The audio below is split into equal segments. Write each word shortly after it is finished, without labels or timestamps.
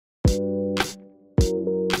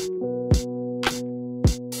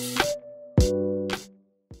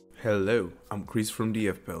Hello, I'm Chris from the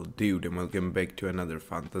FPL Dude and welcome back to another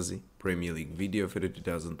Fantasy Premier League video for the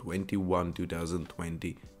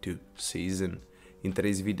 2021-2022 season. In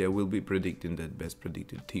today's video I will be predicting the best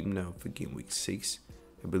predicted team now for game week 6.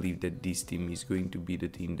 I believe that this team is going to be the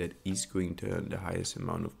team that is going to earn the highest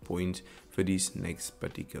amount of points for this next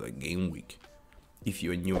particular game week. If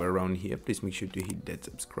you are new around here, please make sure to hit that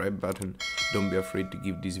subscribe button. Don't be afraid to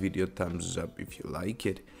give this video a thumbs up if you like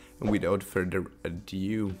it. And without further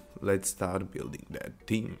ado, let's start building that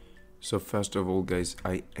team. So first of all guys,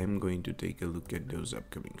 I am going to take a look at those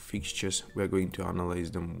upcoming fixtures. We're going to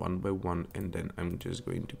analyze them one by one and then I'm just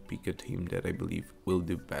going to pick a team that I believe will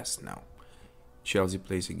do best now. Chelsea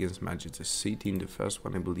plays against Manchester City in the first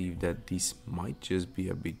one. I believe that this might just be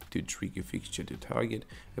a bit too tricky fixture to target.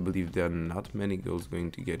 I believe there are not many goals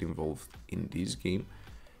going to get involved in this game.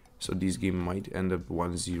 So this game might end up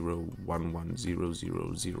 1-0, 1-1,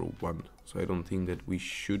 0-0, 0-1. So I don't think that we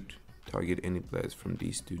should target any players from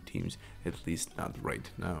these two teams, at least not right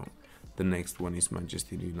now. The next one is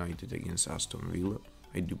Manchester United against Aston Villa.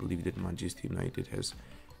 I do believe that Manchester United has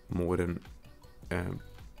more than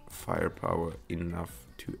firepower enough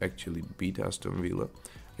to actually beat Aston Villa.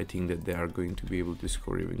 I think that they are going to be able to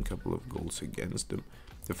score even a couple of goals against them.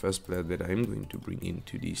 The first player that I'm going to bring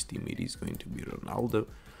into this team, it is going to be Ronaldo.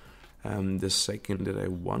 The second that I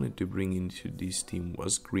wanted to bring into this team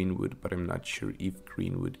was Greenwood, but I'm not sure if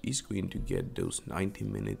Greenwood is going to get those 90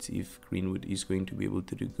 minutes, if Greenwood is going to be able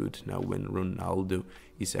to do good now when Ronaldo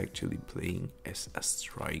is actually playing as a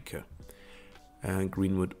striker.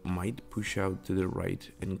 Greenwood might push out to the right,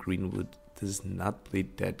 and Greenwood does not play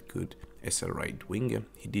that good as a right winger.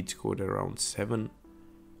 He did score around 7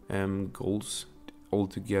 goals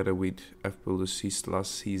altogether with FPL assists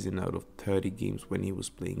last season out of 30 games when he was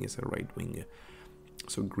playing as a right winger.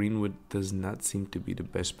 So Greenwood does not seem to be the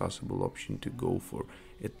best possible option to go for,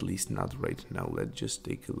 at least not right now. Let's just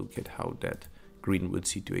take a look at how that Greenwood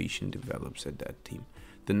situation develops at that team.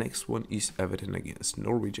 The next one is Everton against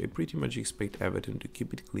Norwich. I pretty much expect Everton to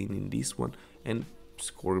keep it clean in this one and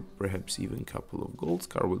score perhaps even a couple of goals.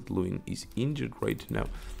 Calvert-Lewin is injured right now,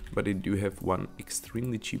 but I do have one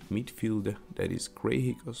extremely cheap midfielder, that is Gray.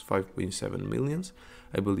 He costs 5.7 millions.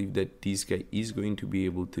 I believe that this guy is going to be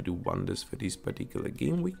able to do wonders for this particular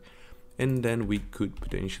game week. And then we could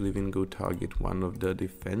potentially even go target one of the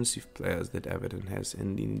defensive players that Everton has,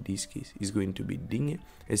 and in this case is going to be Digne,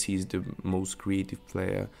 as he is the most creative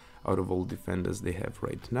player out of all defenders they have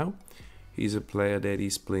right now. He's a player that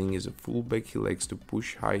is playing as a fullback. He likes to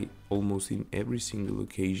push high almost in every single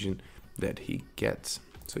occasion that he gets.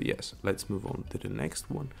 So yes, let's move on to the next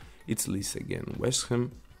one. It's Leeds again, West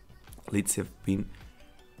Ham. Leeds have been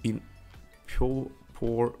in poor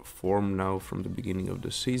form now from the beginning of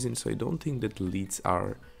the season, so I don't think that Leeds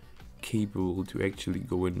are capable to actually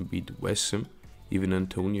go and beat West Ham. Even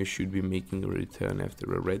Antonio should be making a return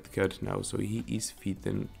after a red card now, so he is fit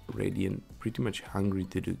and ready and pretty much hungry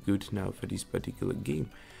to do good now for this particular game.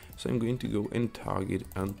 So I'm going to go and target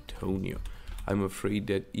Antonio. I'm afraid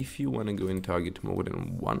that if you want to go and target more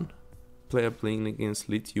than one player playing against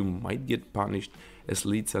Leeds, you might get punished, as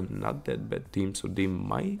Leeds are not that bad team, so they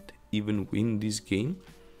might even win this game.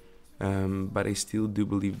 But I still do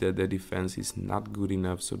believe that the defense is not good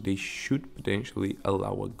enough, so they should potentially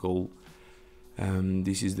allow a goal.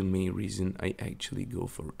 This is the main reason I actually go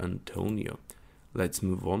for Antonio. Let's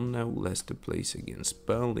move on now. Leicester plays against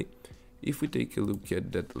Burnley. If we take a look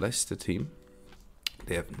at that Leicester team,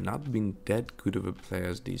 they have not been that good of a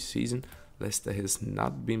players this season. Leicester has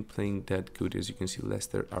not been playing that good. As you can see,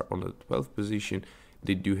 Leicester are on the 12th position.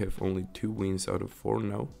 They do have only 2 wins out of 4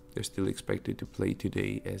 now. They're still expected to play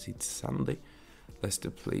today as it's Sunday. Leicester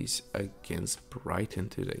plays against Brighton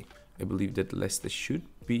today. I believe that Leicester should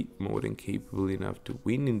be more than capable enough to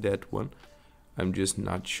win in that one. I'm just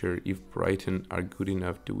not sure if Brighton are good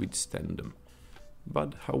enough to withstand them.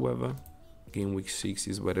 But however, game week 6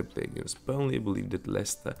 is where they play against Burnley. I believe that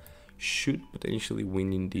Leicester should potentially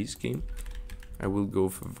win in this game. I will go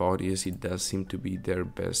for Vardy, as it does seem to be their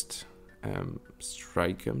best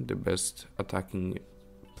striker, the best attacking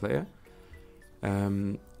player.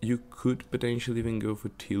 You could potentially even go for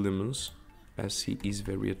Tielemans, as he is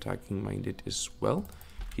very attacking minded as well.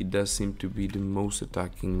 He does seem to be the most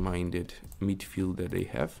attacking minded midfielder they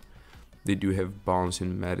have. They do have Barnes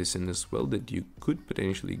and Maddison as well that you could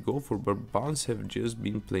potentially go for, but Barnes have just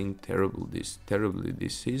been playing terribly this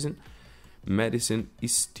season. Maddison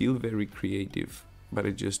is still very creative, but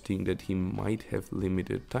I just think that he might have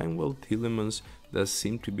limited time, while Tielemans does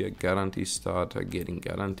seem to be a guaranteed starter, getting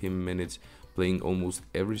guaranteed minutes, playing almost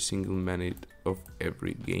every single minute of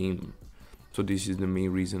every game. So this is the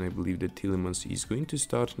main reason I believe that Tielemans is going to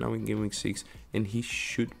start now in Game Week 6, and he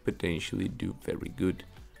should potentially do very good.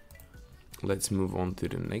 Let's move on to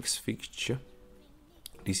the next fixture.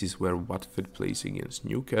 This is where Watford plays against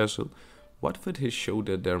Newcastle. Watford has showed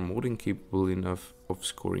that they are more than capable enough of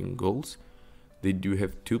scoring goals. They do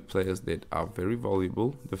have two players that are very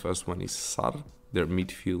valuable. The first one is Sar, their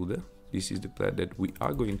midfielder. This is the player that we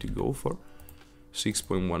are going to go for.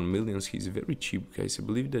 6.1 million, he's very cheap, guys. I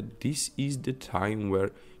believe that this is the time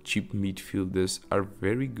where cheap midfielders are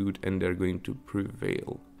very good and they're going to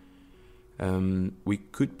prevail. We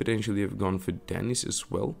could potentially have gone for Dennis as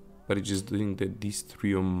well, but I just think that this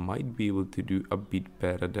trio might be able to do a bit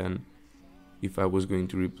better than if I was going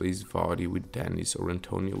to replace Vardy with Dennis, or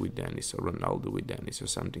Antonio with Dennis, or Ronaldo with Dennis, or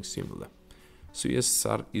something similar. So yes,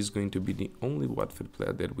 Sar is going to be the only Watford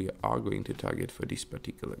player that we are going to target for this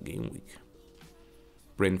particular game week.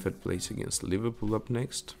 Brentford plays against Liverpool up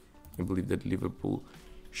next. I believe that Liverpool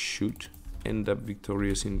should end up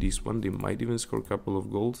victorious in this one. They might even score a couple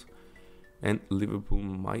of goals, and Liverpool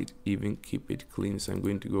might even keep it clean. So I'm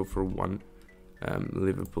going to go for one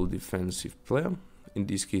Liverpool defensive player. In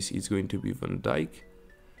this case, it's going to be Van Dijk.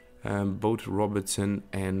 Both Robertson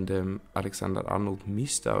and Alexander-Arnold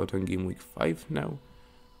missed out on Game Week 5 now.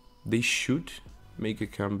 They should make a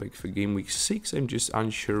comeback for Game Week 6. I'm just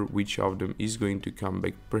unsure which of them is going to come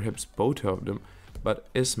back. Perhaps both of them. But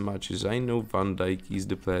as much as I know, Van Dijk is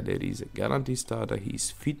the player that is a guaranteed starter. He's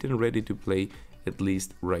fit and ready to play, at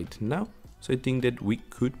least right now. So I think that we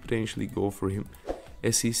could potentially go for him,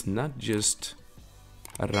 as he's not just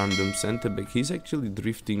a random center back. He's actually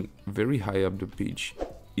drifting very high up the pitch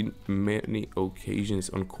in many occasions,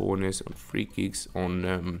 on corners, on free kicks,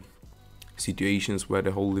 on situations where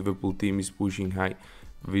the whole Liverpool team is pushing high.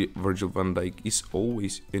 Virgil van Dijk is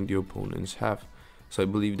always in the opponent's half. So I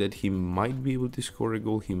believe that he might be able to score a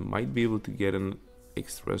goal. He might be able to get an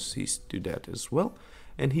extra assist to that as well.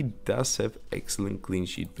 And he does have excellent clean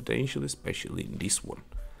sheet potential, especially in this one.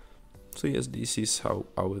 So yes, this is how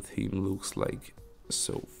our team looks like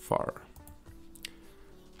so far.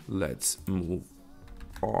 Let's move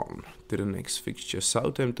on to the next fixture.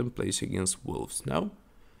 Southampton plays against Wolves. Now,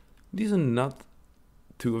 these are not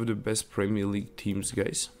two of the best Premier League teams,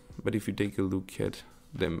 guys, but if you take a look at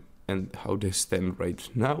them and how they stand right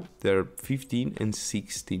now, they're 15 and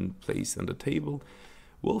 16 placed on the table.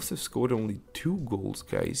 Wolves have scored only 2 goals,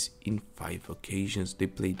 guys, in 5 occasions. They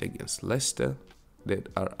played against Leicester, that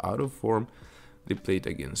are out of form. They played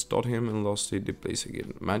against Tottenham and lost it. They played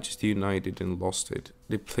against Manchester United and lost it.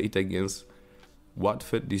 They played against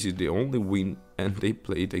Watford. This is the only win. And they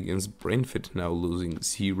played against Brentford, now losing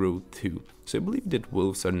 0-2. So I believe that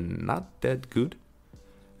Wolves are not that good.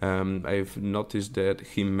 I've noticed that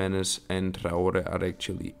Jimenez and Traore are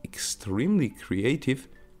actually extremely creative,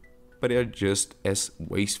 but they are just as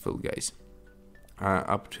wasteful, guys.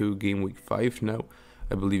 Up to Game Week 5 now,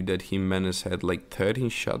 I believe that Jimenez had like 13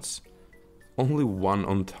 shots, only 1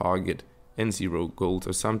 on target and 0 goals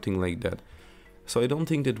or something like that. So I don't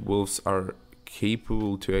think that Wolves are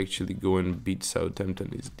capable to actually go and beat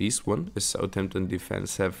Southampton is this one, as Southampton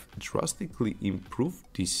defense have drastically improved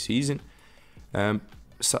this season.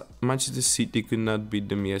 Manchester City could not beat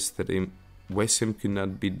them yesterday. West Ham could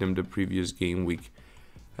not beat them the previous game week.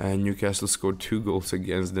 Newcastle scored 2 goals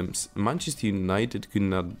against them. Manchester United could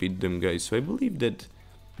not beat them, guys. So I believe that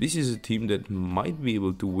this is a team that might be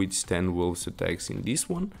able to withstand Wolves' attacks in this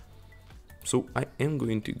one. So I am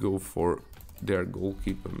going to go for their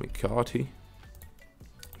goalkeeper McCarthy,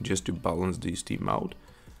 just to balance this team out.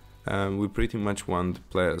 We pretty much want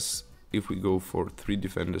players, if we go for 3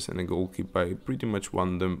 defenders and a goalkeeper, I pretty much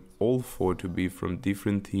want them all 4 to be from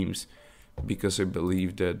different teams, because I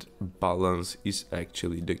believe that balance is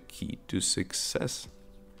actually the key to success.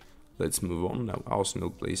 Let's move on now. Arsenal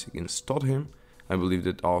plays against Tottenham. I believe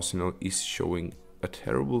that Arsenal is showing a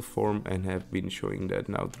terrible form and have been showing that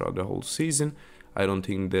now throughout the whole season. I don't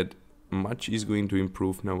think that much is going to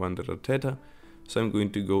improve now under Arteta. So I'm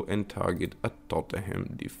going to go and target a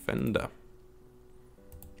Tottenham defender,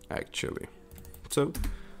 actually. So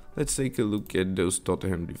let's take a look at those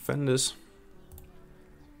Tottenham defenders.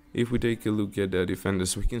 If we take a look at their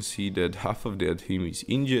defenders, we can see that half of their team is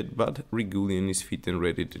injured, but Reguilon is fit and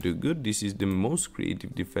ready to do good. This is the most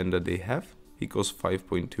creative defender they have. He costs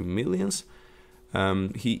 5.2 millions.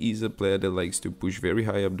 He is a player that likes to push very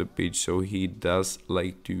high up the pitch, so he does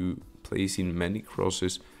like to place in many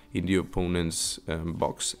crosses in the opponent's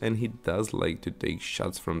box, and he does like to take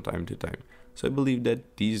shots from time to time. So I believe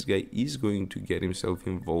that this guy is going to get himself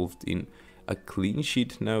involved in a clean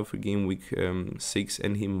sheet now for Game Week 6,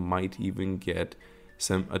 and he might even get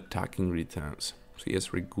some attacking returns. So yes,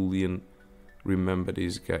 Reguilon remember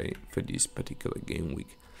this guy for this particular game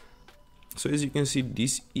week. So as you can see,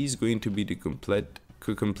 this is going to be the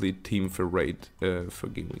complete team for for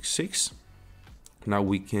game week 6. Now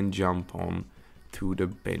we can jump on to the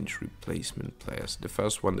bench replacement players. The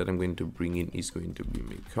first one that I'm going to bring in is going to be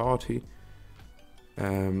McCarthy.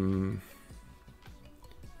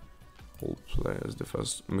 All players, the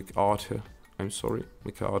first MacArthur.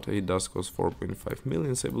 MacArthur, he does cost 4.5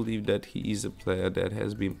 million. I believe that he is a player that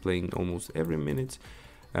has been playing almost every minute.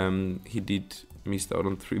 He did missed out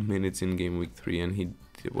on 3 minutes in game week 3, and he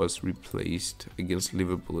was replaced against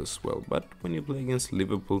Liverpool as well. But when you play against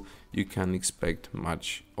Liverpool, you can't expect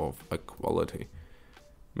much of a quality.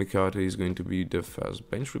 MacArthur is going to be the first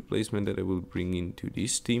bench replacement that I will bring into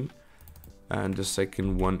this team. And the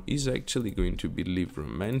second one is actually going to be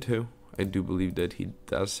Livramento. I do believe that he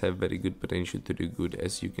does have very good potential to do good.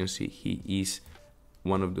 As you can see, he is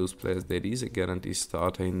one of those players that is a guaranteed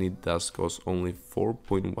starter, and it does cost only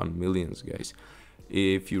 4.1 million, guys.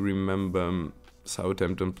 If you remember,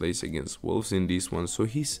 Southampton plays against Wolves in this one, so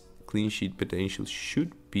his clean sheet potential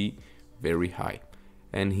should be very high.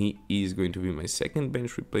 And he is going to be my second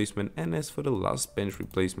bench replacement. And as for the last bench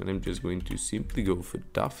replacement, I'm just going to simply go for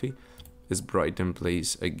Duffy, as Brighton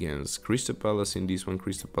plays against Crystal Palace. In this one,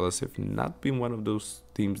 Crystal Palace have not been one of those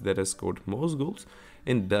teams that has scored most goals,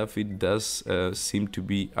 and Duffy does seem to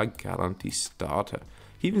be a guaranteed starter.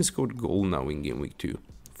 He even scored goal now in game week 2.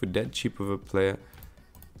 For that cheap of a player,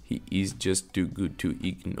 he is just too good to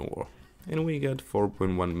ignore. And we got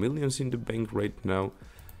 4.1 million in the bank right now.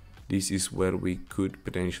 This is where we could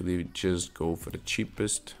potentially just go for the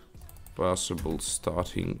cheapest possible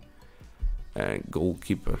starting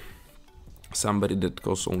goalkeeper. Somebody that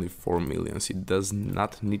costs only 4 million. It does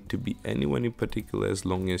not need to be anyone in particular, as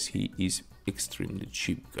long as he is extremely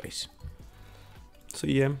cheap, guys. So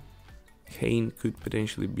yeah, Kane could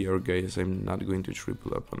potentially be our guy, as I'm not going to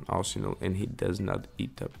triple up on Arsenal, and he does not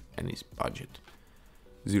eat up any budget.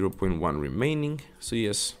 0.1 remaining. So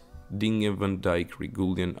yes, Digne, Van Dijk,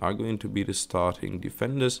 Regulian are going to be the starting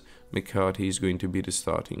defenders. McCarthy is going to be the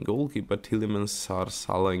starting goalkeeper. Tielemans, Sarr,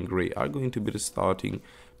 Salah and Gray are going to be the starting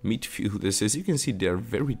midfielders. As you can see, they are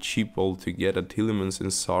very cheap altogether. Tielemans and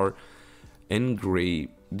Sarr and Gray,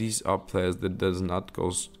 these are players that does not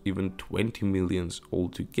cost even 20 millions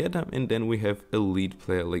altogether. And then we have a lead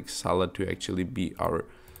player like Salah to actually be our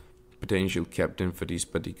potential captain for this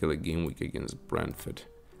particular game week against Brentford.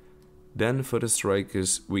 Then for the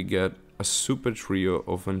strikers, we got a super trio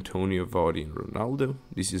of Antonio, Vardy and Ronaldo.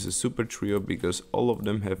 This is a super trio because all of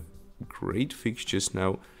them have great fixtures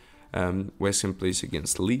now. West Ham plays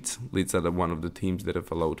against Leeds. Leeds are one of the teams that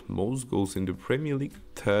have allowed most goals in the Premier League,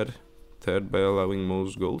 third by allowing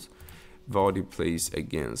most goals. Vardy plays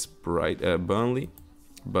against Burnley.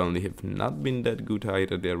 Burnley have not been that good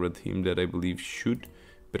either. They are a team that I believe should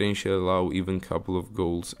potentially allow even a couple of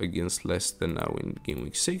goals against Leicester now in game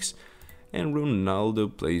week 6. And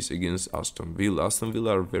Ronaldo plays against Aston Villa. Aston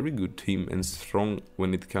Villa are a very good team and strong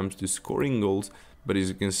when it comes to scoring goals. But as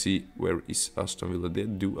you can see, where is Aston Villa? They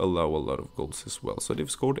do allow a lot of goals as well. So they've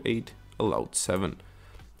scored 8, allowed 7.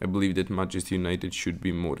 I believe that Manchester United should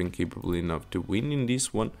be more than capable enough to win in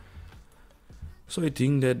this one. So I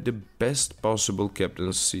think that the best possible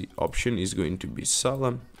captaincy option is going to be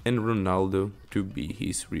Salah and Ronaldo to be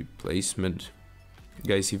his replacement.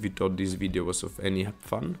 Guys, if you thought this video was of any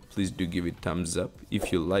fun, please do give it thumbs up.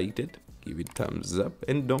 If you liked it, give it thumbs up,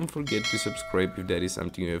 and don't forget to subscribe if that is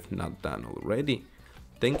something you have not done already.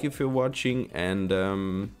 Thank you for watching,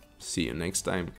 and see you next time.